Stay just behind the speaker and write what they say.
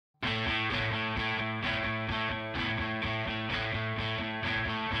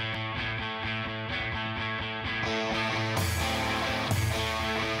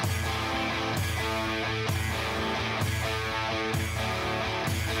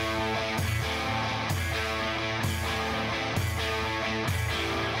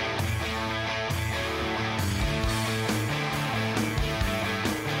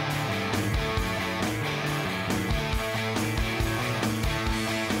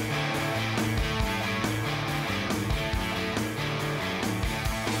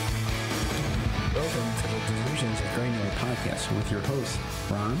podcast with your hosts,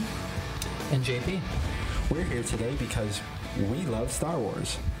 Ron and JP. We're here today because we love Star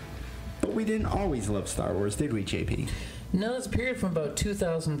Wars. But we didn't always love Star Wars, did we, JP? No, there's a period from about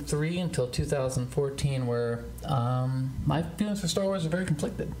 2003 until 2014 where my feelings for Star Wars are very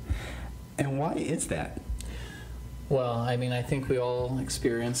conflicted. And why is that? Well, I mean, I think we all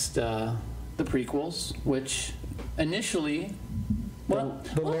experienced the prequels, which initially... The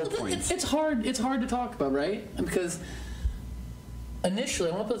low points. It's hard to talk about, right? Because initially,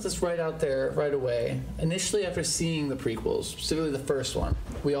 I want to put this right out there right away. Initially, after seeing the prequels, specifically the first one,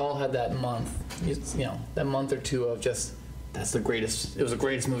 we all had that month, that month or two of just, that's the greatest, it was the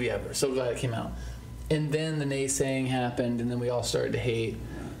greatest movie ever. So glad it came out. And then the naysaying happened, and then we all started to hate.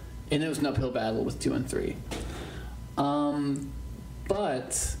 And it was an uphill battle with 2 and 3.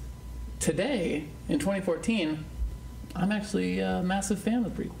 But today, in 2014, I'm actually a massive fan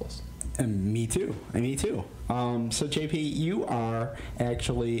of the prequels. And me too. So JP, you are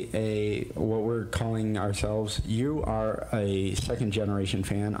actually what we're calling ourselves, you are a second generation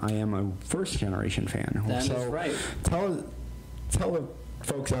fan. I am a first generation fan. That is right. Tell the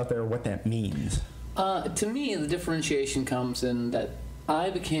folks out there what that means. To me, the differentiation comes in that I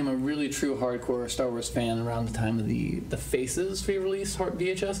became a really true hardcore Star Wars fan around the time of the Faces re-release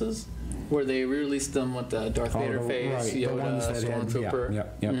VHSs, where they re-released them with the Darth Vader face, right. Yoda, Stormtrooper,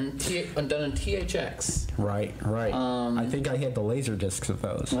 done in THX. Right. I think I had the laser discs of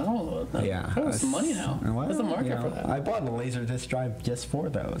those. Oh, that was some money now. What's the market for that? I bought a laser disc drive just for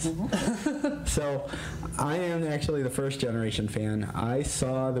those. Mm-hmm. So I am actually the first generation fan. I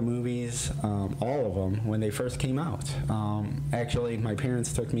saw the movies, all of them, when they first came out. Actually, my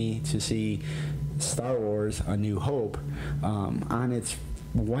parents took me to see Star Wars A New Hope on its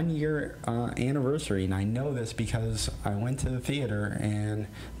 1-year anniversary, and I know this because I went to the theater and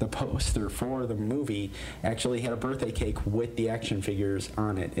the poster for the movie actually had a birthday cake with the action figures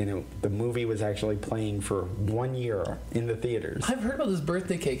on it, and the movie was actually playing for 1 year in the theaters. I've heard about this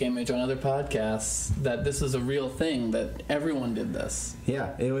birthday cake image on other podcasts, that this is a real thing, that everyone did this.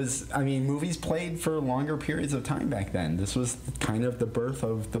 Yeah, it was. I mean, movies played for longer periods of time back then. This was kind of the birth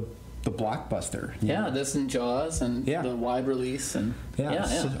of the blockbuster. This and Jaws and the wide release and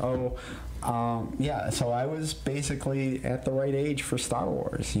So I was basically at the right age for Star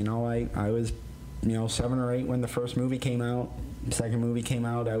Wars. I was 7 or 8 when the first movie came out. Second movie came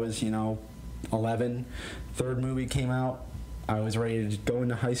out, I was 11. Third movie came out, I was ready to go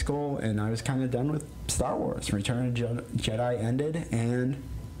into high school, and I was kind of done with Star Wars. Return of the Jedi ended, and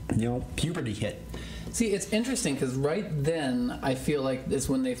puberty hit. See, it's interesting because right then I feel like is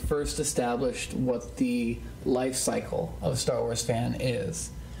when they first established what the life cycle of a Star Wars fan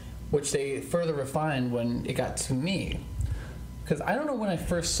is, which they further refined when it got to me. Because I don't know when I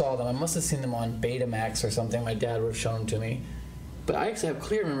first saw them. I must have seen them on Betamax or something. My dad would have shown them to me. But I actually have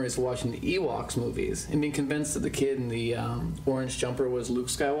clear memories of watching the Ewoks movies and being convinced that the kid in the orange jumper was Luke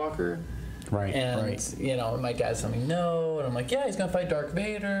Skywalker. Right. And my dad's telling me no, and I'm like, yeah, he's gonna fight Darth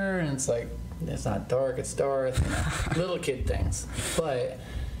Vader, and it's like, it's not Dark, it's Darth. Little kid things. But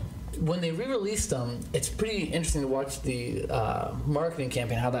when they re-released them, it's pretty interesting to watch the marketing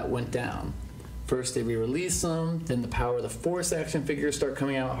campaign, how that went down. First they re-release them, then the Power of the Force action figures start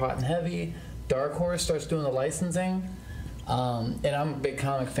coming out hot and heavy. Dark Horse starts doing the licensing. And I'm a big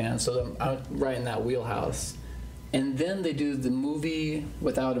comic fan, so I'm right in that wheelhouse. And then they do the movie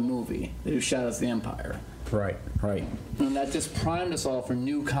without a movie. They do Shadows of the Empire. Right. And that just primed us all for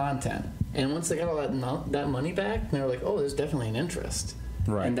new content. And once they got all that money back, they were like, oh, there's definitely an interest.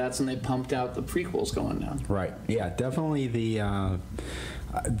 Right. And that's when they pumped out the prequels going down. Right. Yeah, definitely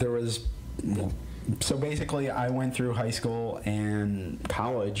there was... So basically, I went through high school and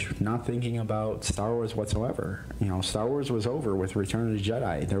college not thinking about Star Wars whatsoever. Star Wars was over with Return of the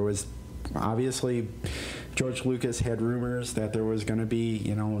Jedi. There was... Obviously, George Lucas had rumors that there was going to be,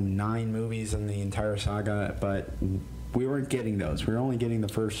 9 movies in the entire saga, but we weren't getting those. We were only getting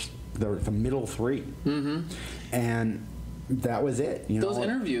the middle 3. Mm-hmm. And that was it. Those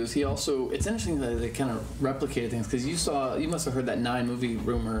interviews, it's interesting that they kind of replicated things, because you must have heard that 9 movie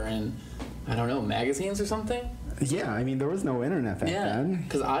rumor in, I don't know, magazines or something? Yeah, I mean, there was no internet back then. Yeah,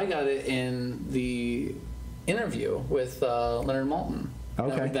 because I got it in the interview with Leonard Maltin.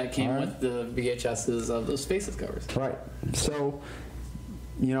 Okay. That came with the VHSs of those Faces covers. Right. So,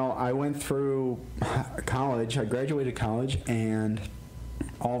 I went through college. I graduated college, and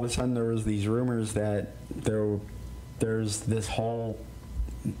all of a sudden there was these rumors that there's this whole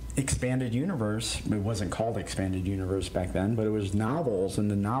expanded universe. It wasn't called expanded universe back then, but it was novels, and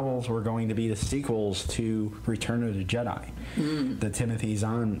the novels were going to be the sequels to Return of the Jedi, the Timothy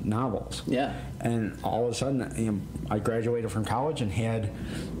Zahn novels. Yeah. And all of a sudden, I graduated from college and had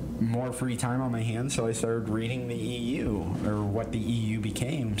more free time on my hands, so I started reading the EU, or what the EU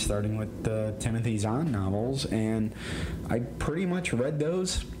became, starting with the Timothy Zahn novels, and I pretty much read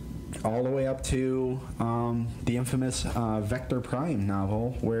those all the way up to the infamous Vector Prime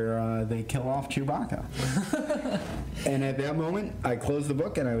novel, where they kill off Chewbacca. And at that moment, I closed the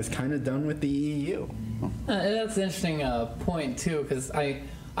book and I was kind of done with the EU. That's an interesting point too, because I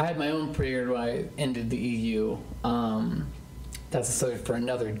had my own period where I ended the EU. That's a subject for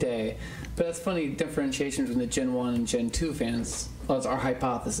another day. But that's funny, differentiation between the Gen 1 and Gen 2 fans. Well, it's our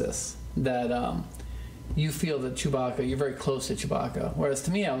hypothesis that you feel that Chewbacca, you're very close to Chewbacca. Whereas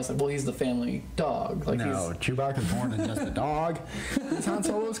to me, I was like, well, he's the family dog. Like, no, Chewbacca's more than just a dog. He's Han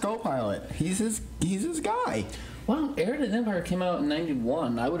Solo's co-pilot. He's his guy. Well, Heir to the Empire came out in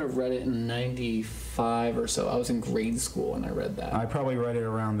 91. I would have read it in 95 or so. I was in grade school when I read that. I probably read it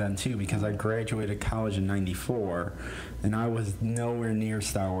around then, too, because I graduated college in 94, and I was nowhere near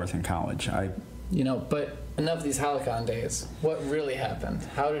Star Wars in college. But enough of these Halcyon days. What really happened?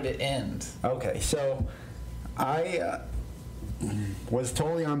 How did it end? Okay, so I was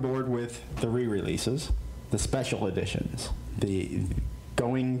totally on board with the re-releases, the special editions, the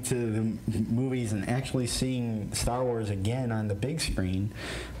going to the movies and actually seeing Star Wars again on the big screen,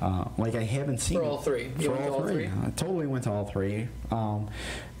 like I haven't seen for all three. You went to all three? I totally went to all three,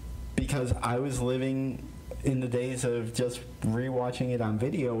 because I was living in the days of just rewatching it on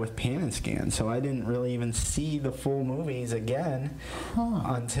video with pan and scan, so I didn't really even see the full movies again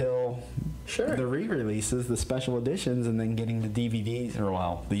until the re-releases, the special editions, and then getting the DVDs,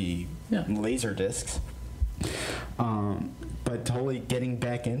 or the laser discs. But totally getting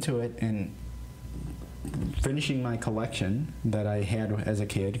back into it and finishing my collection that I had as a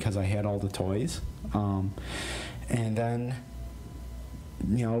kid, because I had all the toys, and then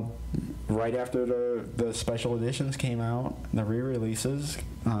right after the special editions came out, the re-releases,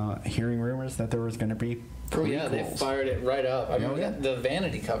 hearing rumors that there was going to be prequels. Oh yeah, they fired it right up. I remember the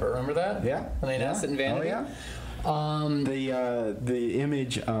Vanity cover. Remember that? Yeah. When they announced it in Vanity. Oh yeah. The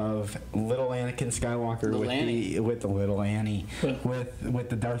image of little Anakin Skywalker with the little Annie with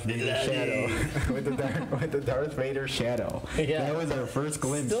the Darth Vader shadow with the Darth Vader shadow. Yeah. That was our first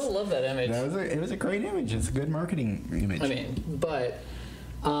glimpse. Still love that image. It was a great image. It's a good marketing image. I mean, but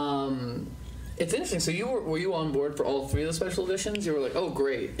it's interesting. So were you on board for all three of the special editions? You were like, oh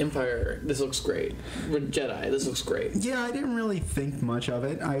great, Empire, this looks great. Jedi, this looks great. Yeah, I didn't really think much of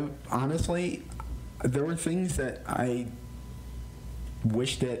it. I honestly, there were things that I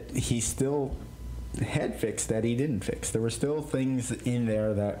wish that he still had fixed that he didn't fix. There were still things in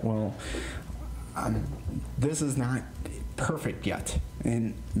there that, this is not perfect yet,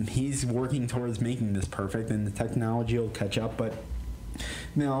 and he's working towards making this perfect, and the technology will catch up. But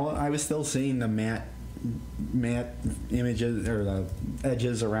no, I was still seeing the matte images, or the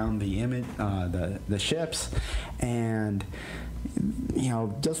edges around the image, the ships, and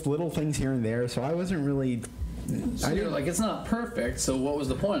just little things here and there. So I wasn't really. So you're like, it's not perfect, so what was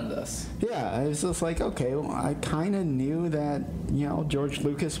the point of this? Yeah, I was just like, okay, well, I kind of knew that, George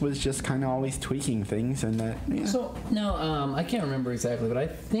Lucas was just kind of always tweaking things, and that, yeah. So, now, I can't remember exactly, but I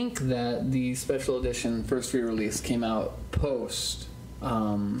think that the special edition first re-release came out post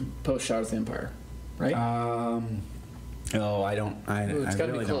Shadows of the Empire, right? I really don't know. It's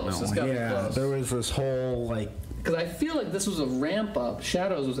gotta be close. There was this whole, because I feel like this was a ramp-up.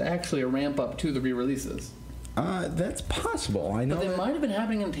 Shadows was actually a ramp-up to the re-releases. That's possible. I know. But they might have been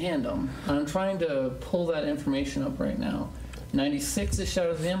happening in tandem. I'm trying to pull that information up right now. 96 is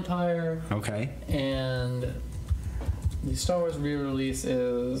Shadows of the Empire. Okay. And the Star Wars re-release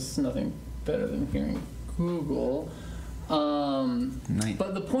is nothing better than hearing Google.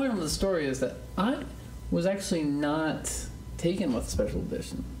 But the point of the story is that I was actually not taken with the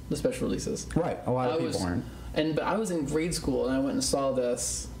special releases. Right. A lot of people aren't. But I was in grade school and I went and saw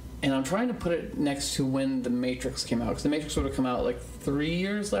this, and I'm trying to put it next to when The Matrix came out, because The Matrix would have come out 3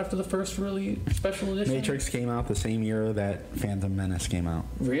 years after the first special edition. Matrix came out the same year that Phantom Menace came out.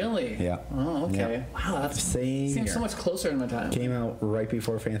 Really? Yeah. Oh, okay. Yeah. Wow, that seems so much closer in my time. Came out right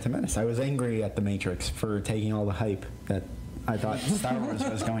before Phantom Menace. I was angry at The Matrix for taking all the hype that I thought Star Wars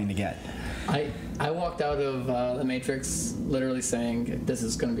was going to get. I walked out of The Matrix literally saying, this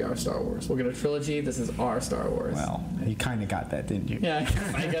is going to be our Star Wars. We'll get a trilogy. This is our Star Wars. Well, you kind of got that, didn't you? Yeah,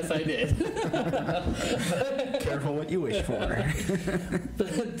 I guess I did. Careful what you wish for.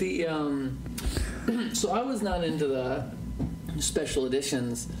 So I was not into special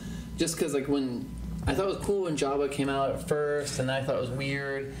editions, just because like when I thought it was cool when Jabba came out at first, and I thought it was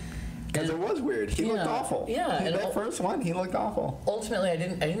weird. Because it was weird. He looked awful. Yeah, and that first one, he looked awful. Ultimately, I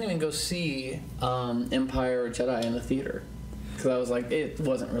didn't even go see Empire or Jedi in the theater because I was like, it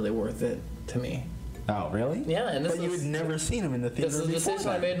wasn't really worth it to me. Oh, really? Yeah, and but you had never seen him in the theater before. This is the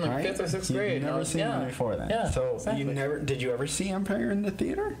decision I made in like 5th or 6th grade. You'd never seen him before that. Yeah, so exactly. Did you ever see Empire in the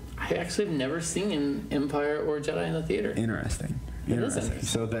theater? I actually have never seen Empire or Jedi in the theater. Interesting. Interesting.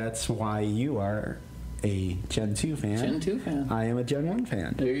 So that's why you are a Gen 2 fan. Gen 2 fan. I am a Gen 1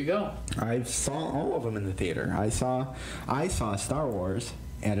 fan. There you go. I saw all of them in the theater. I saw Star Wars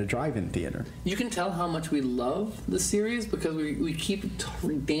at a drive-in theater. You can tell how much we love the series because we keep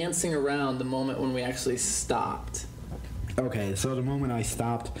dancing around the moment when we actually stopped. Okay, so the moment I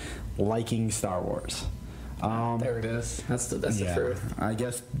stopped liking Star Wars. There it is. That's the truth. I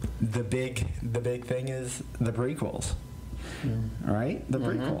guess the big thing is the prequels. Right? The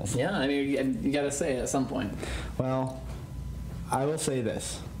prequels. Yeah, I mean, you got to say it at some point. Well, I will say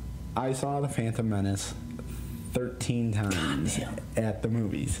this. I saw The Phantom Menace 13 times at the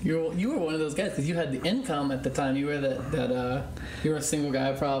movies. You were one of those guys because you had the income at the time. You were you were a single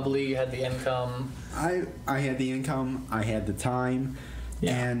guy probably. You had the income. I had the income. I had the time.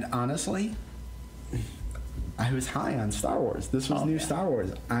 Yeah. And honestly, I was high on Star Wars. This was new Star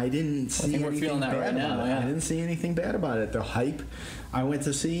Wars. I didn't see anything bad about it. I didn't see anything bad about it. The hype. I went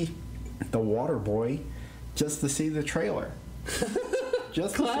to see The Water Boy just to see the trailer.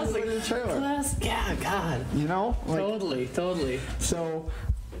 Just classic. to see the trailer. Classic. Yeah, God. You know? Like, totally. So,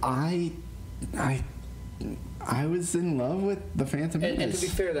 I was in love with The Phantom Menace. And to be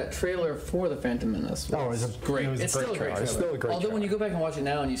fair, that trailer for The Phantom Menace was great. It's still a great trailer. It's still a great Although when you go back and watch it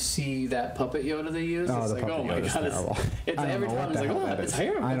now and you see that puppet Yoda they use, it's like, oh my God. It's every time it's like, oh, it's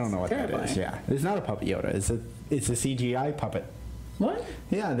terrible. I don't know what that is. Yeah. It's not a puppet Yoda. It's a CGI puppet. What?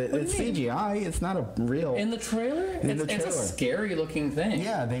 Yeah, it's CGI. It's not a real. In the trailer? It's a scary looking thing.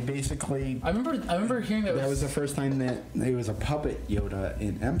 Yeah, they basically. I remember hearing that. That was the first time that it was a puppet Yoda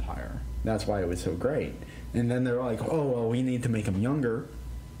in Empire. That's why it was so great. And then they're like, oh, well, we need to make him younger,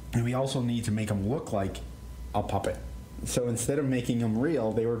 and we also need to make him look like a puppet. So instead of making him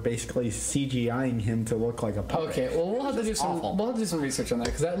real, they were basically CGIing him to look like a puppet. Okay, well, we'll have to do some research on that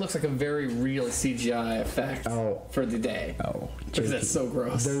because that looks like a very real CGI effect for the day. Oh, because that's so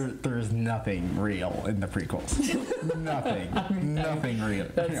gross. There's nothing real in the prequels. Nothing real.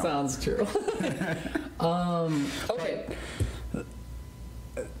 That sounds true. Okay.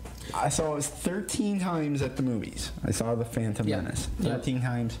 I saw it 13 times at the movies. I saw The Phantom Menace 13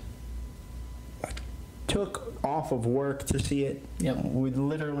 times. I took off of work to see it. Yep. We'd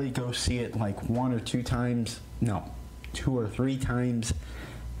literally go see it like 1 or 2 times. No, 2 or 3 times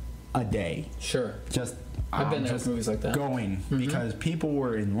a day. Sure. Just I've been there with movies like that. Going because people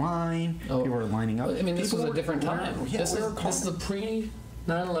were in line. People were lining up. I mean, this was a different time. This is a pre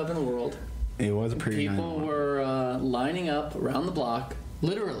 9/11 world. It was a pre 9/11. People were lining up around the block.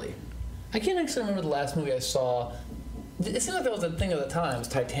 Literally. I can't actually remember the last movie I saw. It seemed like that was a thing of the times.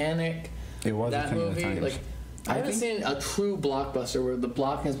 Titanic. It was that a thing movie. of the times. Like, I haven't seen a true blockbuster where the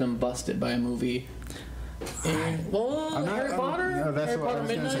block has been busted by a movie. Harry Potter? No, that's Harry what Potter I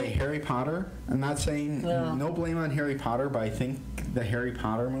was going to say. Harry Potter. I'm not saying no blame on Harry Potter, but I think the Harry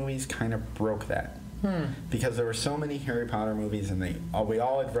Potter movies kind of broke that. Because there were so many Harry Potter movies, and we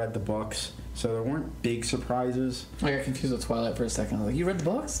all had read the books, so there weren't big surprises. I got confused with Twilight for a second. I was like, you read the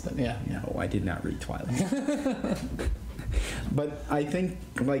books? But yeah. No, I did not read Twilight. But I think,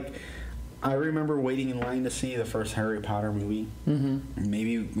 like, I remember waiting in line to see the first Harry Potter movie. Mm-hmm.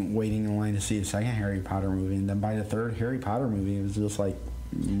 Maybe waiting in line to see the second Harry Potter movie, and then by the third Harry Potter movie, it was just like,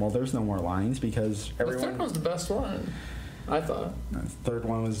 well, there's no more lines because everyone. The third was the best one, I thought. The third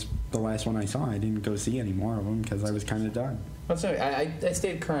one was the last one I saw. I didn't go see any more of them because I was kind of done. That's right. I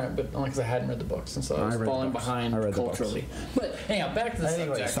stayed current, but only because I hadn't read the books, and so I was falling behind culturally. But anyhow, back to the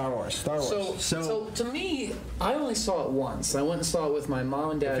subject. Star Wars. So to me, I only saw it once. I went and saw it with my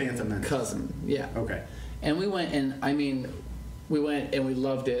mom and dad and cousin. Yeah. Okay. And we went, and we went and we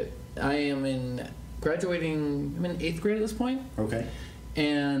loved it. I'm in 8th grade at this point. Okay.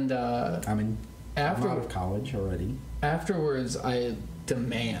 And I'm out of college already. Afterwards, I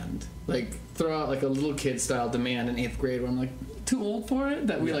demand, throw out a little kid style demand in 8th grade where I'm too old for it,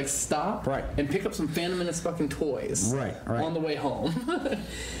 that we stop and pick up some Phantom Menace fucking toys on the way home.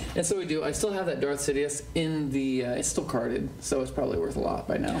 And so we do. I still have that Darth Sidious in the it's still carded, so it's probably worth a lot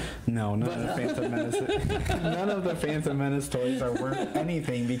by now. No, none of the Phantom Menace none of the Phantom Menace toys are worth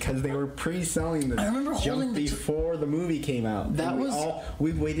anything because they were pre-selling the junk before the movie came out. That was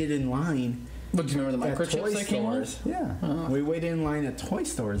we waited in line But do you remember the at microchips toy that came stores. with? Yeah, Oh. we waited in line at toy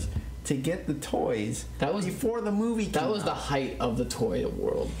stores to get the toys. That was before the movie. That came was the out. height of the toy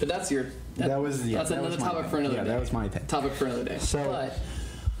world. But that's your. That was That's that another was my topic thing. for another day. That was my thing. Topic for another day. So- but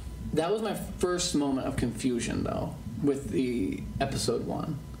that was my first moment of confusion though with the episode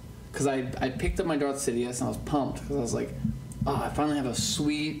 1, because I picked up my Darth Sidious and I was pumped because I was like, oh, I finally have a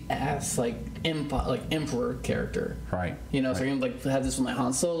sweet ass like emperor character. Right. You know, right. so I can like have this with my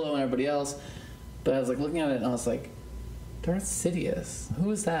Han Solo and everybody else. But I was like looking at it and I was like, Darth Sidious,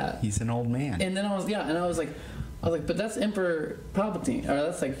 who is that? He's an old man. And then I was like, but that's Emperor Palpatine, or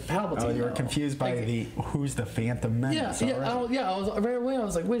that's like Palpatine. Oh, you were though. confused by Like, who's the Phantom Menace? Yeah, already. I was right away. I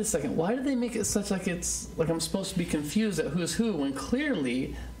was like, wait a second, why did they make it such like it's like I'm supposed to be confused at who's who when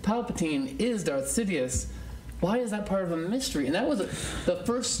clearly Palpatine is Darth Sidious? Why is that part of a mystery? And that was the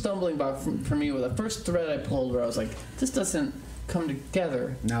first stumbling block for me, with the first thread I pulled, where I was like, this doesn't come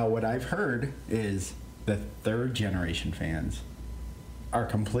together. Now, what I've heard is the third generation fans are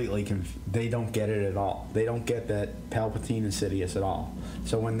completely they don't get it at all. They don't get that Palpatine is Sidious at all.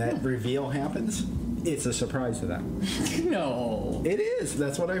 So when that reveal happens, it's a surprise to them. No, It is.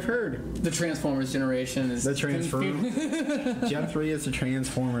 That's what I've heard. the Transformers generation is The Transformers. Gen 3 is the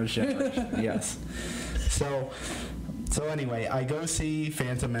Transformers generation. Yes. So anyway, I go see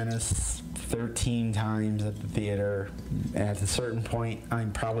Phantom Menace 13 times at the theater. At a certain point,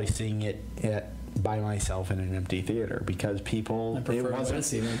 I'm probably seeing it by myself in an empty theater because people. I prefer it wasn't. to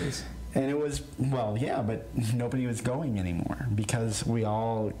see movies. And it was, well, yeah, but nobody was going anymore because we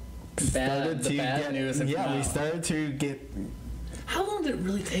all started to get. News had come Yeah, we out. started to get. How long did it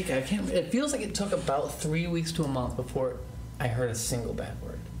really take? I can't. It feels like it took about 3 weeks to a month before I heard a single bad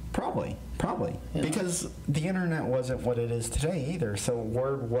word. Probably. Yeah. Because the internet wasn't what it is today either, so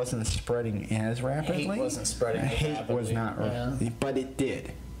word wasn't spreading as rapidly. Hate wasn't spreading as Hate rapidly. was not, Yeah. but it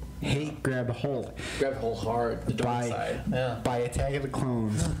did. Hate grabbed a hold. Grab hold hard. The dark side. Yeah. By Attack of the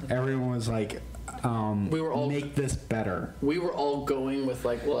Clones, everyone was like, We were all- make this better. We were all going with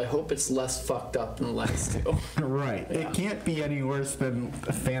like, well, I hope it's less fucked up than the last two. Right. Yeah. It can't be any worse than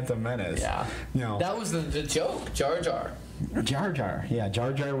Phantom Menace. Yeah. You know, That was the joke. Jar Jar. Jar Jar. Yeah,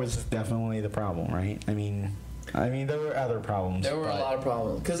 Jar Jar was definitely the problem, right? I mean, there were other problems. There were a lot of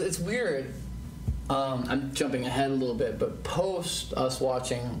problems because it's weird. I'm jumping ahead a little bit, but post us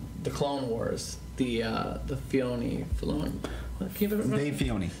watching the Clone Wars, the Filoni, Dave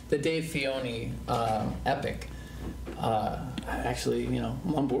Filoni. the Dave Filoni epic. Actually,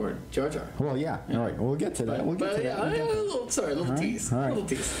 I'm on board. Jar Jar. Well, yeah. All right. We'll get to that. We'll get to that. We'll get to that. A little tease. All right. Little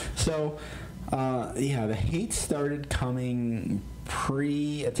tease. So, the hate started coming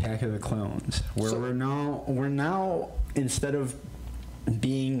pre-Attack of the Clones, where we're now instead of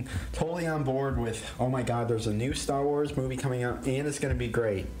being totally on board with, oh my God, there's a new Star Wars movie coming out and it's going to be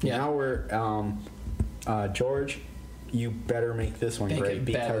great. Yeah. Now we're George, you better make this one Make great it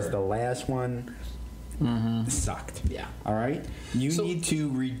because better. the last one sucked. Yeah. All right, you So- need to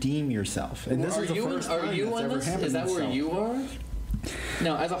redeem yourself, and this Are is the you first are time you that's on ever this? happened. Is that where so. you are?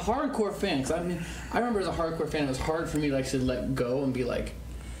 No, as a hardcore fan, because I remember as a hardcore fan, it was hard for me to actually let go and be like,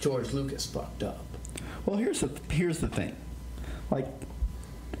 George Lucas fucked up. Well, here's the thing. Like,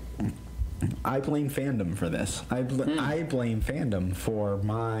 I blame fandom for this. I blame fandom for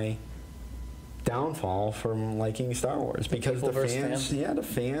my downfall from liking Star Wars because people the versus fans, the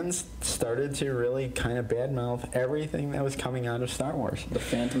fans started to really kind of badmouth everything that was coming out of Star Wars. The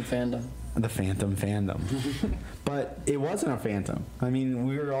Phantom fandom. The Phantom fandom. But it wasn't a Phantom. I mean,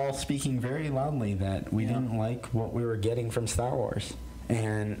 we were all speaking very loudly that we didn't like what we were getting from Star Wars.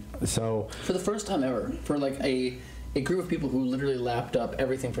 And so... For the first time ever, for like a group of people who literally lapped up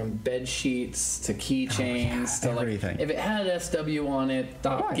everything from bed sheets to keychains to everything. like, if it had SW on it,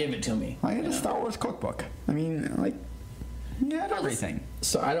 Right. give it to me. I had a Star Wars cookbook. I mean, like, you had everything.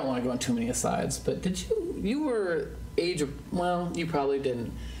 So I don't want to go on too many asides, but you were you probably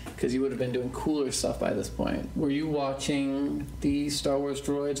didn't, because you would have been doing cooler stuff by this point. Were you watching the Star Wars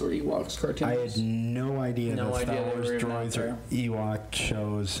droids or Ewoks cartoons? I had no idea No that idea Star they Wars were even droids out or Ewok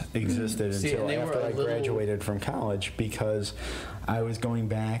shows existed See, and until they were after a I little- graduated from college because I was going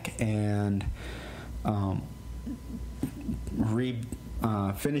back and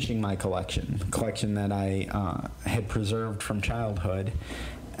finishing my collection that I had preserved from childhood.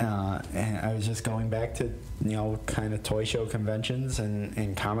 And I was just going back to, kind of toy show conventions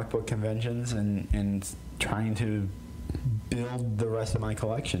and comic book conventions and trying to build the rest of my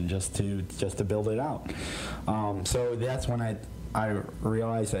collection just to build it out. So that's when I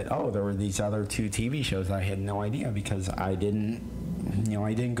realized that, there were these other two TV shows I had no idea because I didn't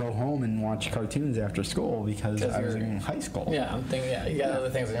I didn't go home and watch cartoons after school because I was in high school. Yeah, I'm thinking. Yeah, you got other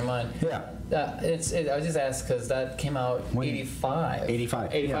things in your mind. Yeah. I just asked because that came out 85.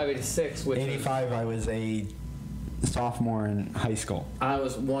 85. 86. Which 85. I was a sophomore in high school. I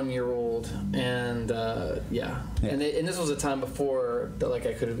was 1 year old, and and this was a time before that, like,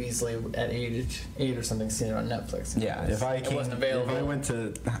 I could have easily at age 8 or something seen it on Netflix. Yeah, if I went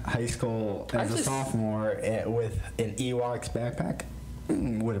to high school as a sophomore with an Ewoks backpack,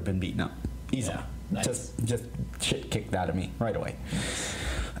 would have been beaten up easily. Yeah, nice. Just shit kicked out of me right away.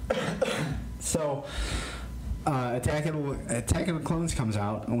 So, Attack of the Clones comes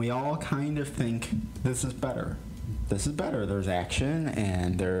out, and we all kind of think this is better. This is better. There's action,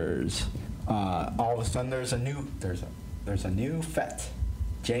 and there's all of a sudden there's a new Fett.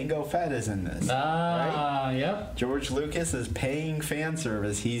 Jango Fett is in this. Right? Yep. George Lucas is paying fan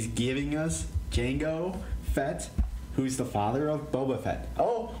service. He's giving us Jango Fett, who's the father of Boba Fett.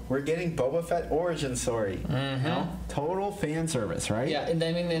 Oh, we're getting Boba Fett origin story. Mm-hmm. Total fan service, right? Yeah, and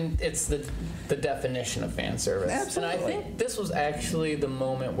I mean, it's the definition of fan service. Absolutely. And I think this was actually the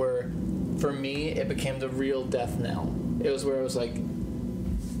moment where, for me, it became the real death knell. It was where it was like,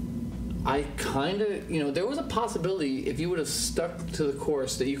 I kind of, there was a possibility if you would have stuck to the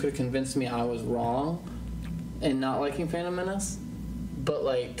course that you could have convinced me I was wrong and not liking Phantom Menace. But,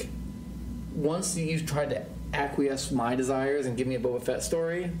 like, once you tried to acquiesce my desires and give me a Boba Fett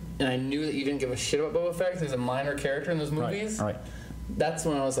story, and I knew that you didn't give a shit about Boba Fett because he's a minor character in those movies, right. That's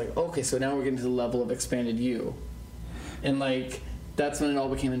when I was like, okay, so now we're getting to the level of expanded you. And, like, that's when it all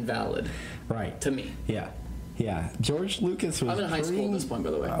became invalid. Right. To me. Yeah. Yeah. George Lucas was I'm in high school at this point,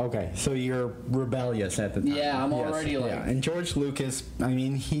 by the way. Okay, so you're rebellious at the time. Yeah, I'm already like... Yeah, and George Lucas, I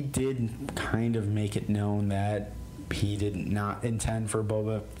mean, he did kind of make it known that he did not intend for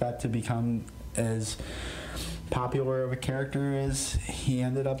Boba Fett to become as popular of a character as he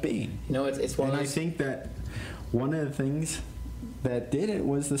ended up being. It's one of those... I think that one of the things that did it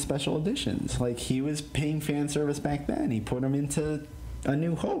was the special editions. Like, he was paying fan service back then. He put them into A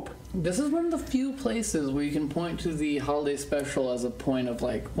New Hope. This is one of the few places where you can point to the holiday special as a point of,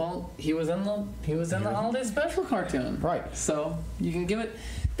 like, well, he was in the holiday special cartoon. Right. So you can give it...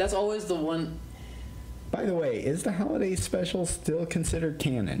 That's always the one... By the way, is the holiday special still considered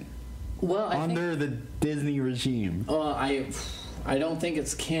canon? Well, under the Disney regime. I don't think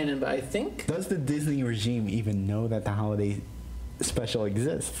it's canon, but I think... Does the Disney regime even know that the holiday special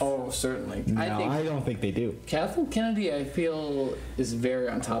exists? Oh, certainly. No, I don't think they do. Kathleen Kennedy, I feel, is very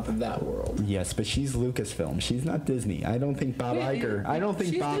on top of that world. Yes, but she's Lucasfilm. She's not Disney. I don't think Bob Iger... I don't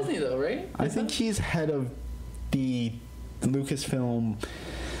think she's Disney, though, right? I think she's head of the Lucasfilm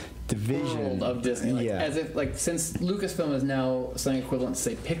division world of Disney. Like, as if, like, since Lucasfilm is now something equivalent to,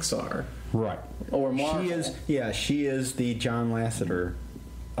 say, Pixar. Right. Or Marvel. She is the John Lasseter.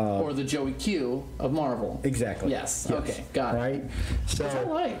 Or the Joey Q of Marvel. Exactly. Yes. Okay. Got it. Right. So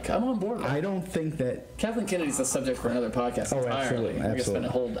which I'm on board with. I don't think that Kathleen Kennedy's a subject for another podcast entirely. Absolutely. We could spend a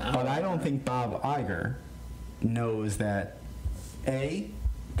whole hour. But I don't think Bob Iger knows that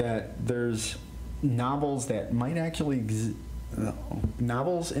that there's novels that might actually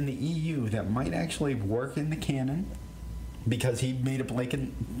novels in the EU that might actually work in the canon, because he made a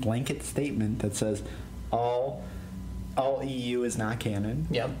blanket statement that says all EU is not canon.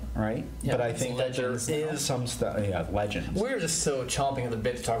 Yep. Right? Yep. But I think that there is some stuff. Yeah, legends. We're just so chomping at the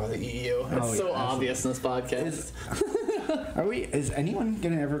bit to talk about the EU. It's so obvious in this podcast. Is anyone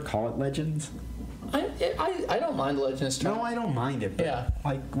going to ever call it legends? I don't mind the legends term. No, I don't mind it. But yeah.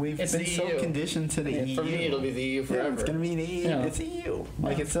 Like, we've been so conditioned to the EU. For me, it'll be the EU forever. Yeah, it's going to be the EU. Yeah. It's EU.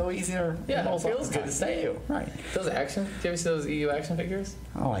 Like, it's so easier. Yeah, it feels good to say EU. Right. Those action... Did you ever see those EU action figures?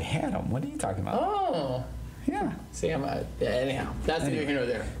 Oh, I had them. What are you talking about? Oh. Yeah. See, anyhow. That's neither here nor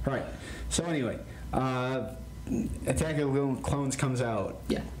there. Right. So, anyway. Attack of the Clones comes out.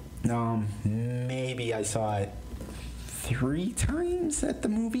 Yeah. Maybe I saw it 3 times at the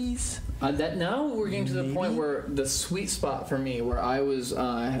movies. That now we're getting to the point where the sweet spot for me, where I was,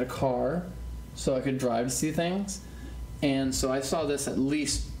 I had a car, so I could drive to see things, and so I saw this at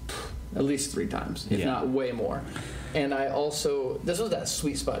least 3 times, if not way more. And I also, this was that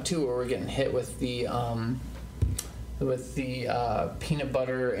sweet spot too, where we're getting hit with the peanut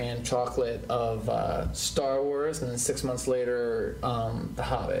butter and chocolate of Star Wars, and then 6 months later, The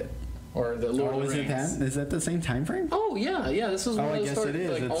Hobbit. Or the Lord of the Rings. Is that the same time frame? Oh yeah. This was one of those it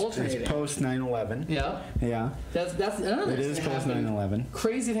is. Like, alternating. It's post 9/11. Yeah. Yeah. That's another. It is post 9/11.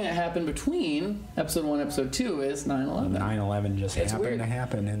 Crazy thing that happened between episode 1 and episode 2 is 9/11. 9/11 just happened to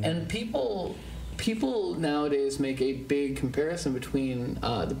happen, and people nowadays make a big comparison between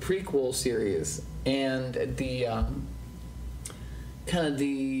the prequel series and the kind of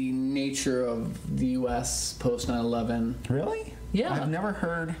the nature of the U.S. post 9/11. Really? Yeah. I've never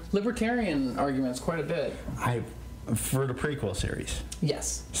heard Libertarian arguments quite a bit. for the prequel series.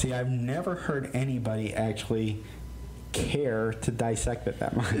 Yes. See, I've never heard anybody actually care to dissect it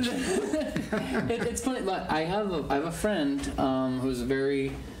that much. It's funny, but I have a friend who's a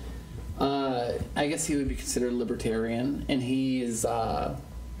very, I guess he would be considered libertarian, and he is.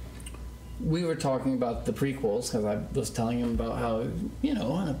 We were talking about the prequels because I was telling him about how, you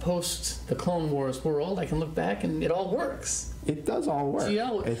know, in a post the Clone Wars world, I can look back and it all works. It does all work.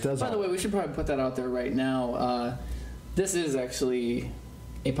 It does. By the way, we should probably put that out there right now. This is actually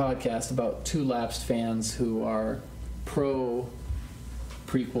a podcast about two lapsed fans who are pro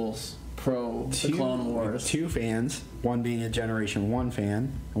prequels, pro the Clone Wars. Two fans, one being a Generation 1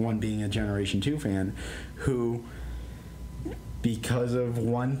 fan and one being a Generation 2 fan, who, because of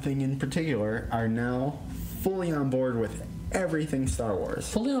one thing in particular, are now fully on board with everything Star Wars.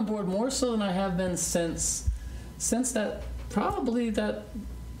 Fully on board, more so than I have been since that, probably that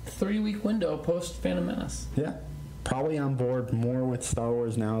 3-week window post Phantom Menace. Yeah. Probably on board more with Star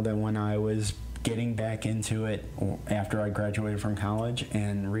Wars now than when I was getting back into it after I graduated from college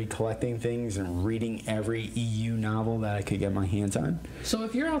and recollecting things and reading every EU novel that I could get my hands on. So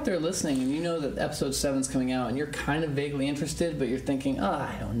if you're out there listening and you know that episode 7's coming out and you're kind of vaguely interested, but you're thinking,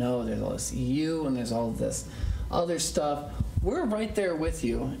 I don't know, there's all this EU and there's all this other stuff, we're right there with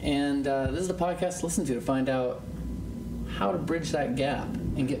you. And this is the podcast to listen to find out how to bridge that gap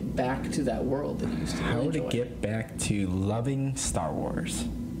and get back to that world that you used to really enjoy. How to get back to loving Star Wars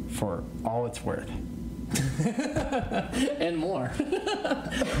for all it's worth. And more.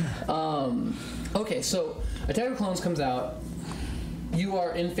 Okay, so Attack of the Clones comes out. You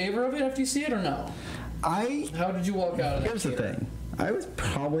are in favor of it after you see it, or no? How did you walk out of that Here's the thing. I was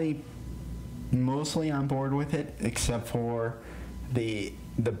probably mostly on board with it, except for the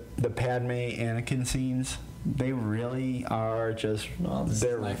Padme Anakin scenes. They really are just. Well, this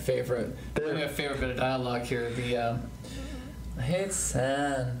is my favorite. My favorite bit of dialogue here. The I hate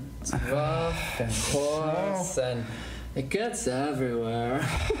sand. It's rough and coarse, and it gets everywhere.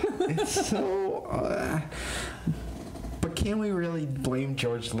 It's so. But can we really blame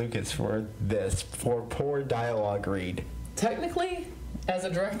George Lucas for this, for poor dialogue read? Technically, as a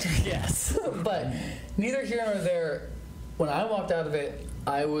director, yes. But neither here nor there. When I walked out of it,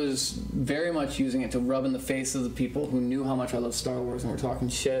 I was very much using it to rub in the face of the people who knew how much I love Star Wars and were talking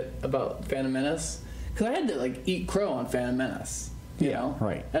shit about Phantom Menace. Because I had to, eat crow on Phantom Menace. You know?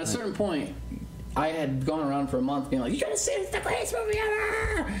 Right. At a certain point, I had gone around for a month being like, you gotta see it, it's the greatest movie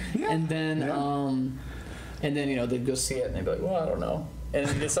ever! Yeah. And then, they'd go see it and they'd be like, well, I don't know. And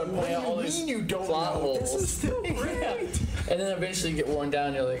then they start pointing out all these plot holes. This is still great. Yeah. And then eventually you get worn down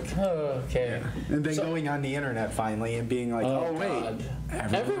and you're like, oh, okay. Yeah. And then going on the internet finally and being like, oh wait,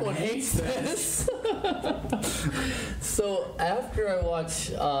 everyone hates this. So after I watch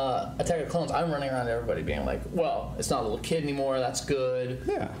Attack of the Clones, I'm running around to everybody being like, well, it's not a little kid anymore, that's good.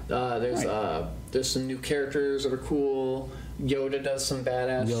 Yeah. There's some new characters that are cool. Yoda does some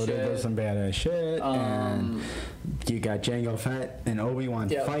badass shit. And you got Jango Fett and Obi-Wan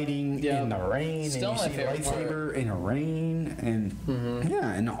fighting in the rain, Still and you see the lightsaber in the rain, and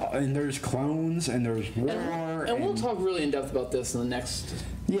and there's clones and there's war. And we'll talk really in depth about this in the next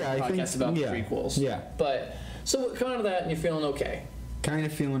podcast about the prequels. Yeah. But so coming out of that and you're feeling okay. Kind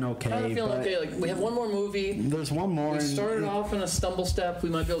of feeling okay. Like we have one more movie. There's one more. We started off in a stumble step. We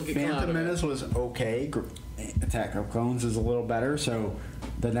might be able to get out of it. Phantom Menace was okay. Attack of Clones is a little better. So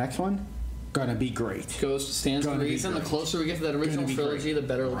the next one, gonna be great. Stands to reason. The closer we get to that original trilogy, the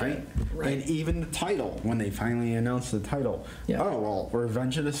better it'll get. Right. And even the title, when they finally announced the title. Yeah. Oh well,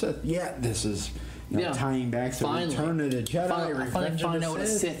 Revenge of the Sith. Yeah, this is. Tying back to Return of the Jedi, finally find out what a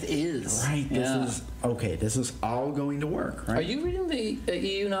Sith is. Right. This is all going to work. Right. Are you reading the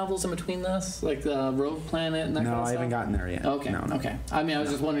EU novels in between this, like the Rogue Planet and that kind of stuff? No, I haven't gotten there yet. Okay. No. Okay. I mean, I was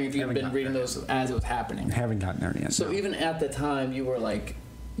just wondering if you've been reading those as it was happening. I haven't gotten there yet. So even at the time, you were like,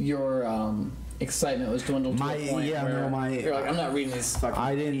 your excitement was dwindled to a point where you're like, I'm not reading these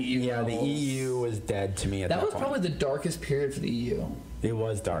fucking EU novels. The EU was dead to me at that point. That was probably the darkest period for the EU. It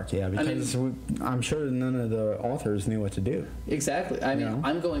was dark, yeah, because I'm sure none of the authors knew what to do. Exactly. I mean,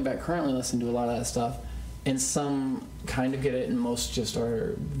 I'm going back currently listening to a lot of that stuff, and some kind of get it, and most just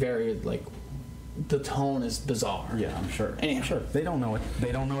are very, the tone is bizarre. Yeah, I'm sure. Anyhow. I'm sure. They don't know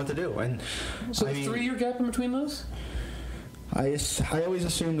what to do. And so a 3-year gap in between those? I always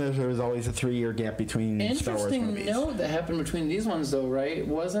assumed that there was always a 3-year gap between Star Wars movies. Interesting note that happened between these ones, though, right?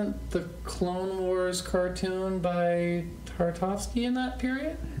 Wasn't the Clone Wars cartoon by Tartakovsky in that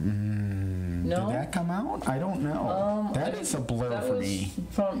period? No. Did that come out? I don't know. That is a blur for me.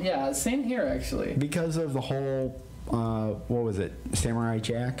 Same here actually. Because of the whole, what was it, Samurai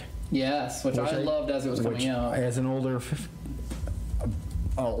Jack? Yes, which I loved as it was coming out. As an older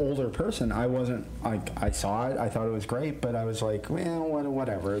person, I wasn't like, I saw it, I thought it was great, but I was like, well,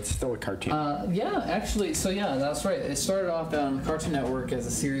 whatever, it's still a cartoon. Actually, so yeah, that's right. It started off on Cartoon Network as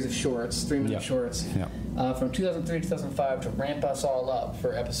a series of shorts, 3-minute shorts, from 2003 to 2005 to ramp us all up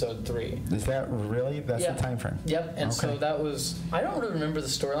for episode 3. Is that really? That's the time frame? Yep, and so that was, I don't really remember the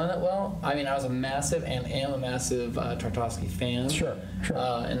storyline that well. I mean, I was a massive and am a massive Tartakovsky fan. Sure.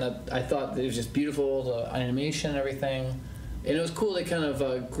 And I thought that it was just beautiful, the animation and everything. And it was cool. They kind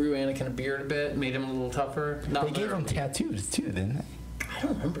of grew Anakin a beard a bit, made him a little tougher. They gave him tattoos too, didn't they? I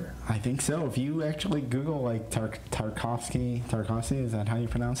don't remember. I think so. If you actually Google like Tarkovsky, is that how you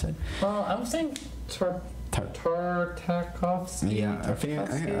pronounce it? Well, I was saying Tartakovsky.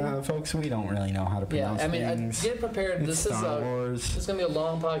 Yeah, folks, we don't really know how to pronounce things. Get prepared. This is Star Wars. This is going to be a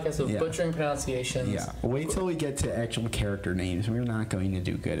long podcast of butchering pronunciations. Yeah, wait till we get to actual character names. We're not going to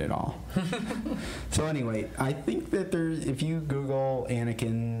do good at all. So anyway, I think that if you Google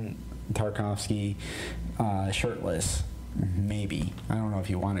Anakin Tarkovsky shirtless, maybe. I don't know if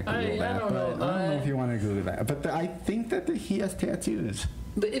you want to Google that. I don't know if you want to Google that. But I think that he has tattoos.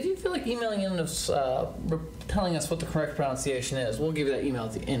 But if you feel like emailing in telling us what the correct pronunciation is, we'll give you that email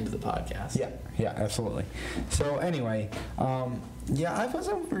at the end of the podcast. Yeah, absolutely. So anyway, I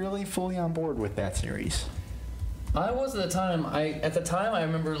wasn't really fully on board with that series. I was at the time. I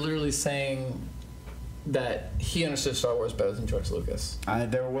remember literally saying that he understood Star Wars better than George Lucas.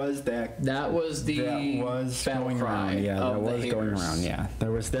 There was that. That was going around. Yeah, that was going around. Yeah,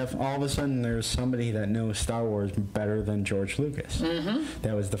 there was all of a sudden there's somebody that knows Star Wars better than George Lucas. Mm-hmm.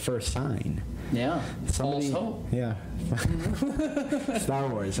 That was the first sign. Yeah. False hope. Yeah. Star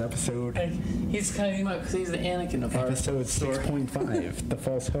Wars episode. He's kind of because he's the Anakin of our episode 6.5. The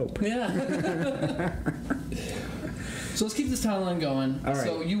false hope. Yeah. So let's keep this timeline going. All right.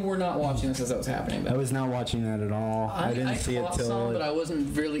 So you were not watching this as that was happening, though. I was not watching that at all. I didn't see it till. Some, but I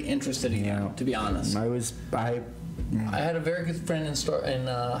wasn't really interested in it, to be honest. I had a very good friend in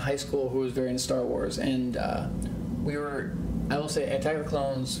high school who was very into Star Wars, and we were. I will say, Attack of the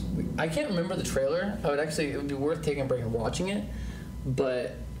Clones. I can't remember the trailer. It would be worth taking a break and watching it,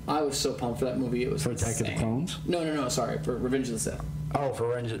 but I was so pumped for that movie. It was for Attack of the Clones. No. Sorry, for Revenge of the Sith. Oh, for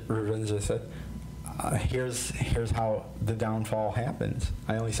Revenge of the Sith. Here's how the downfall happens.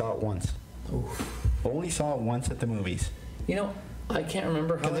 I only saw it once. Oof. Only saw it once at the movies. I can't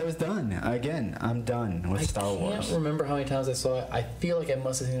remember how. Because I was done. Again, I'm done with Star Wars. I can't remember how many times I saw it. I feel like I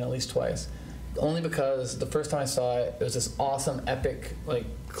must have seen it at least twice. Only because the first time I saw it, it was this awesome, epic,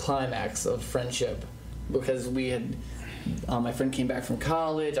 climax of friendship. Because we had, my friend came back from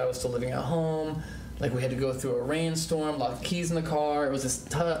college. I was still living at home. We had to go through a rainstorm, lock the keys in the car. It was this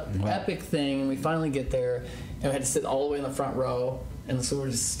epic thing, and we finally get there, and we had to sit all the way in the front row, and so we're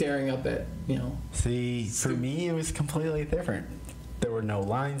just staring up at, See, for me, it was completely different. There were no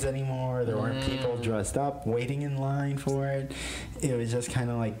lines anymore. There weren't people dressed up waiting in line for it. It was just kind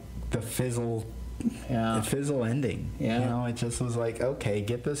of like the fizzle ending. Yeah. It just was like, okay,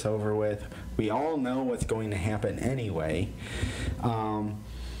 get this over with. We all know what's going to happen anyway.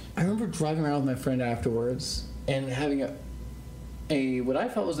 I remember driving around with my friend afterwards and having what I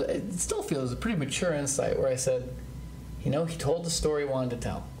felt was, it still feels a pretty mature insight where I said, he told the story he wanted to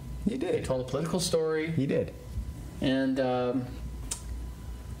tell. He did. He told a political story. He did. And,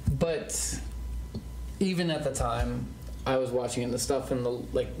 but even at the time, I was watching it and the stuff in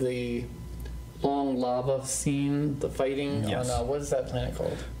the long lava scene, the fighting on, what is that planet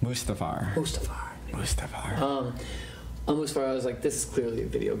called? Mustafar. Almost where I was like, this is clearly a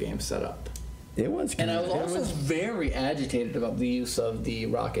video game setup. It was. And I was also very agitated about the use of the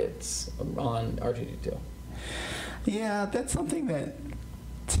rockets on R2-D2. Yeah, that's something that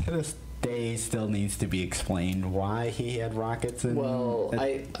to this day still needs to be explained. Why he had rockets in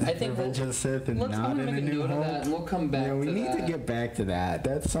I think Revenge of the Sith and not in A New Hope. And we'll come back to that. We need to get back to that.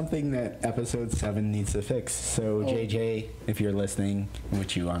 That's something that Episode 7 needs to fix. So, JJ, if you're listening,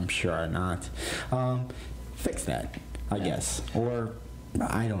 which you I'm sure are not, fix that. I guess. Or,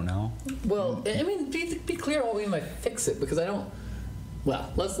 I don't know. Well, I mean, be clear what we mean by fix it, because I don't... Well,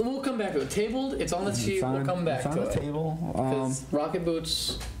 we'll come back to it. Tabled, it's on the sheet, we'll come back to it. It's on the table. Because rocket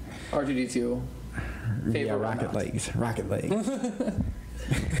boots, R2-D2. Yeah, rocket legs.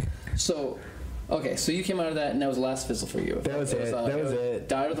 So, okay, so you came out of that, and that was the last fizzle for you. That was it.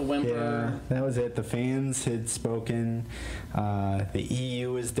 Died of the Whimper. that was it. The fans had spoken. The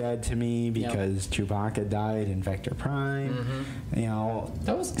EU is dead to me because Chewbacca died in Vector Prime. You know,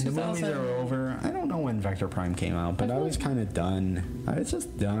 that was the movies are over. I don't know when Vector Prime came out, but I was kind of done. I was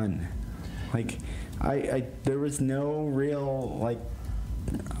just done. Like, there was no real, like,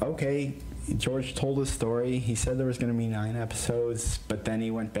 okay, George told his story. He said there was going to be 9 episodes, but then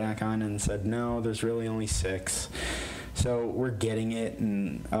he went back on and said, no, there's really only 6. So we're getting it,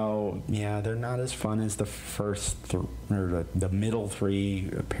 and they're not as fun as the first or the middle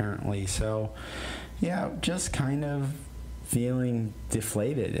 3 apparently. So yeah, just kind of feeling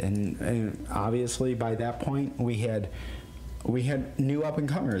deflated, and obviously by that point we had new up and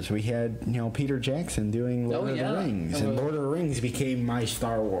comers. We had Peter Jackson doing Lord of the Rings, and Lord of the Rings became my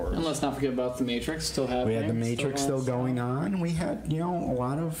Star Wars. And let's not forget about the Matrix still happening. We had the Matrix still going on. We had a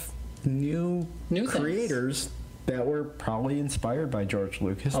lot of new creators that were probably inspired by George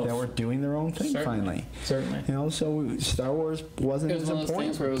Lucas that were doing their own thing finally. Certainly. So Star Wars wasn't as important. It was one of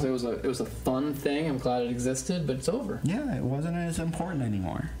those things where it was a fun thing. I'm glad it existed, but it's over. Yeah, it wasn't as important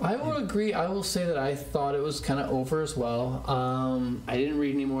anymore. I will agree. I will say that I thought it was kind of over as well. I didn't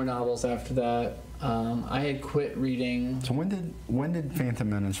read any more novels after that. I had quit reading. So when did Phantom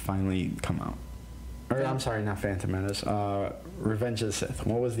Menace finally come out? Or, I'm sorry, not Phantom Menace. Revenge of the Sith.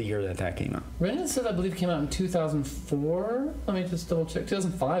 What was the year that came out? Revenge of the Sith, I believe, came out in 2004. Let me just double check.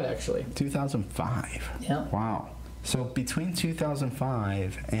 2005, actually. 2005. Yeah. Wow. So between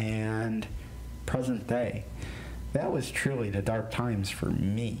 2005 and present day, that was truly the dark times for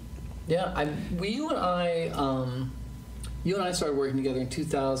me. Yeah. You and I started working together in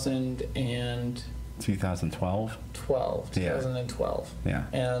 2000 and 2012. 2012. Yeah.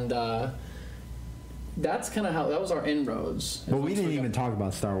 And that's kind of how that was our inroads. Well, we didn't even talk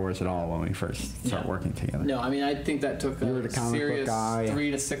about Star Wars at all when we first started working together. No, I mean I think that took a serious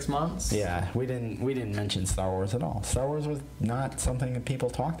 3 to 6 months. Yeah, we didn't mention Star Wars at all. Star Wars was not something that people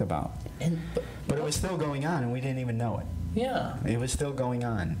talked about. But it was still going on, and we didn't even know it. Yeah. It was still going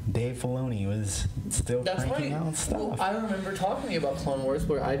on. Dave Filoni was still cranking out stuff. Well, I remember talking to you about Clone Wars,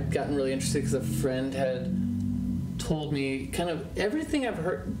 where I'd gotten really interested because a friend had told me kind of everything I've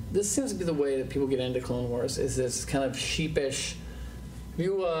heard. This seems to be the way that people get into Clone Wars, is this kind of sheepish. Have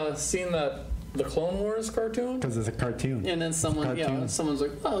you seen the Clone Wars cartoon? Because it's a cartoon. And then someone's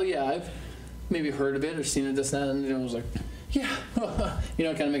like, oh yeah, I've maybe heard of it or seen it, this and that, and I was like, yeah,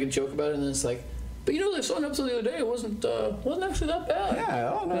 kind of make a joke about it, and then it's like, but I saw an episode the other day. It wasn't actually that bad.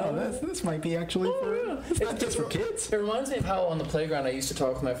 Yeah. Oh no, this might be actually it's not just for kids. It reminds me of how on the playground I used to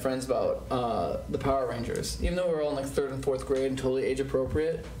talk with my friends about the Power Rangers. Even though we were all in like 3rd and 4th grade and totally age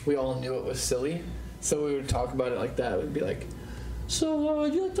appropriate, we all knew it was silly. So we would talk about it like that. We'd be like, "So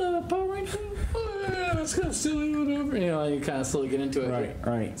you like the Power Rangers? Oh yeah, that's kind of silly, whatever." You kind of slowly get into it.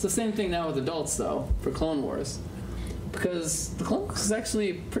 Right. It's the same thing now with adults though for Clone Wars. Because the Clone Wars is actually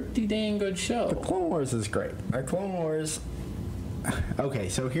a pretty dang good show. The Clone Wars is great. The Clone Wars... Okay,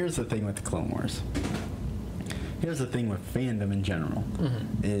 so here's the thing with the Clone Wars. Here's the thing with fandom in general,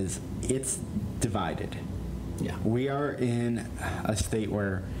 is it's divided. Yeah. We are in a state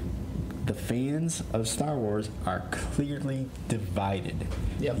where the fans of Star Wars are clearly divided.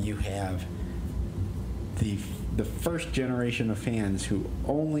 Yep. You have the first generation of fans who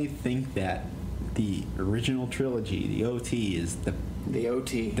only think that the original trilogy, the OT, is the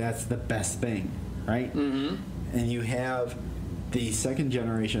OT. That's the best thing, right? Mm-hmm. And you have the second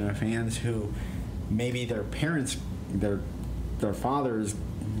generation of fans who maybe their parents, their fathers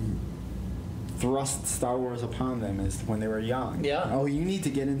thrust Star Wars upon them as when they were young. Yeah. Oh, you need to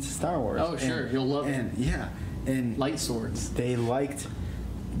get into Star Wars. Oh, sure, you'll love it. And light swords. They liked.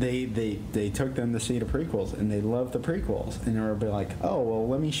 They took them to see the prequels, and they loved the prequels, and they were like, oh well,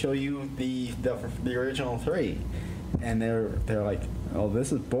 let me show you the original 3, and they're like, oh,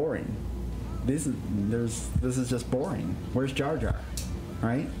 this is boring. This is just boring. Where's Jar Jar?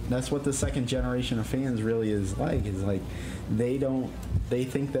 Right? That's what the second generation of fans really is like. They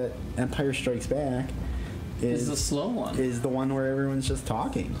think that Empire Strikes Back is the slow one. Is the one where everyone's just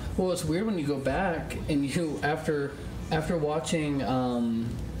talking. Well, it's weird when you go back and you after watching an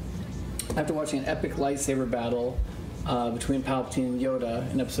epic lightsaber battle between Palpatine and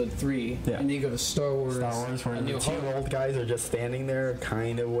Yoda in Episode 3, and then you go to Star Wars where the 2 old guys are just standing there,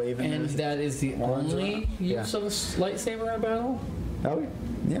 kind of waving. And that is the only use of a lightsaber in a battle. Oh,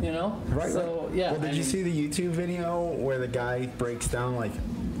 yeah. Right. So yeah. Well, did you see the YouTube video where the guy breaks down like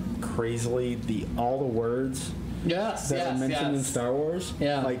crazily all the words Yes, that are mentioned in Star Wars.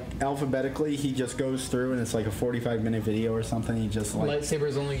 Yeah. Like alphabetically, he just goes through and it's like a 45-minute video or something. He just like lightsaber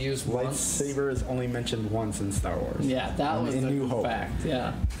is only used once. Lightsaber is only mentioned once in Star Wars. Yeah, that was in the New Hope. fact.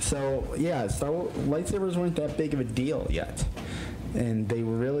 Yeah. So yeah, lightsabers weren't that big of a deal yet. And they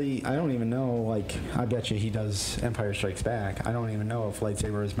really, I don't even know, like, I bet you he does Empire Strikes Back. I don't even know if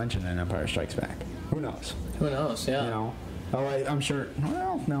lightsaber is mentioned in Empire Strikes Back. Who knows? Who knows, yeah. You know? Oh, I'm sure,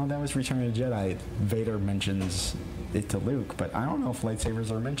 well, no, that was Return of the Jedi. Vader mentions it to Luke, but I don't know if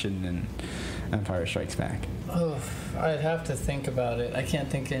lightsabers are mentioned in Empire Strikes Back. Oh, I'd have to think about it. I can't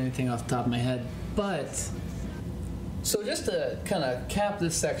think of anything off the top of my head. But, so just to kind of cap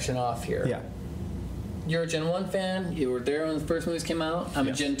this section off here. Yeah. You're a Gen 1 fan. You were there when the first movies came out. I'm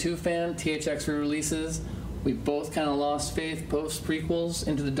Yes. a Gen 2 fan. THX re-releases. We both kind of lost faith post-prequels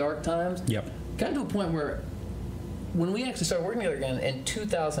into the dark times. Yep. Got to a point where when we actually started working together again in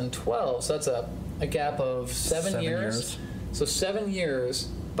 2012, so that's a gap of 7 years. So 7 years.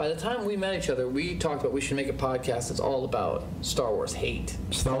 By the time we met each other, we talked about we should make a podcast that's all about Star Wars hate.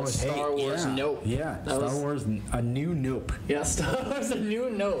 Star Wars Nope. Yeah, Star Wars, a new nope. Yeah, Star Wars, a new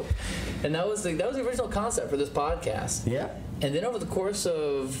nope. And that was the original concept for this podcast. Yeah. And then over the course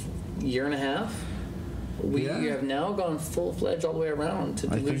of a year and a half, we have now gone full-fledged all the way around to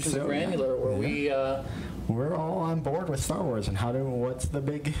Delusions of Granular, where we're all on board with Star Wars. And what's the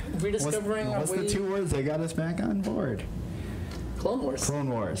big... rediscovering what's the 2 words that got us back on board? Clone Wars. Clone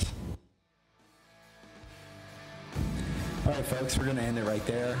Wars. All right, folks, we're going to end it right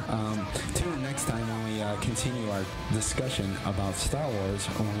there. Tune in next time when we continue our discussion about Star Wars,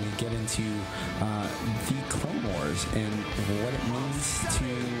 when we get into the Clone Wars and what it means to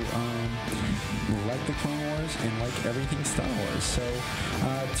like the Clone Wars and like everything Star Wars. So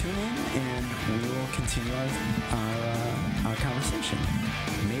tune in and we will continue our conversation.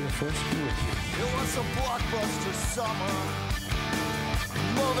 May the Force be with you. It was a blockbuster summer.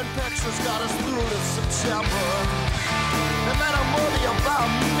 Moving pictures got us through to September. They made a movie about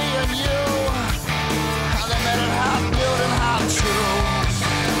me and you, and they made it half good and half true.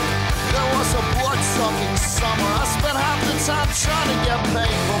 There was a blood-sucking summer. I spent half the time trying to get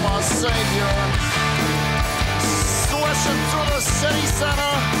paid for my savior. Swishing through the city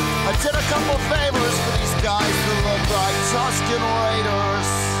center, I did a couple favors for these guys that look like Tusken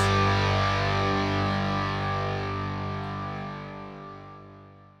Raiders.